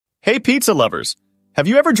Hey pizza lovers! Have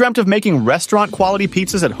you ever dreamt of making restaurant-quality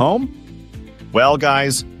pizzas at home? Well,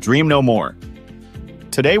 guys, dream no more.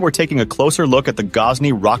 Today we're taking a closer look at the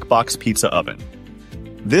Gozney Roccbox pizza oven.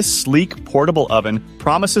 This sleek, portable oven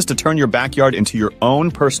promises to turn your backyard into your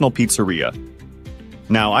own personal pizzeria.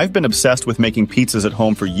 Now, I've been obsessed with making pizzas at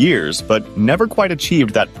home for years, but never quite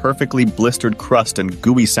achieved that perfectly blistered crust and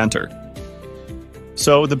gooey center.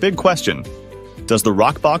 So, the big question, does the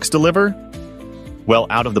Roccbox deliver? Well,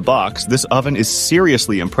 out of the box, this oven is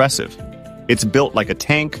seriously impressive. It's built like a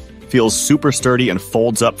tank, feels super sturdy, and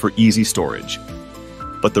folds up for easy storage.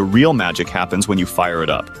 But the real magic happens when you fire it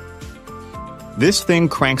up. This thing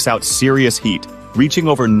cranks out serious heat, reaching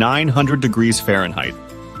over 900 degrees Fahrenheit.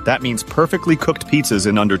 That means perfectly cooked pizzas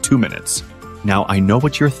in under 2 minutes. Now, I know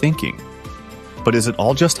what you're thinking. But is it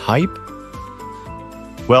all just hype?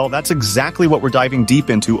 Well, that's exactly what we're diving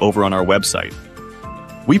deep into over on our website.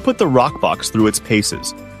 We put the Roccbox through its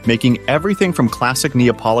paces, making everything from classic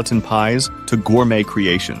Neapolitan pies to gourmet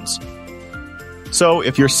creations. So,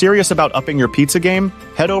 if you're serious about upping your pizza game,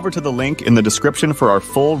 head over to the link in the description for our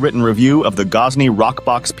full written review of the Gozney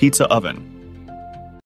Roccbox pizza oven.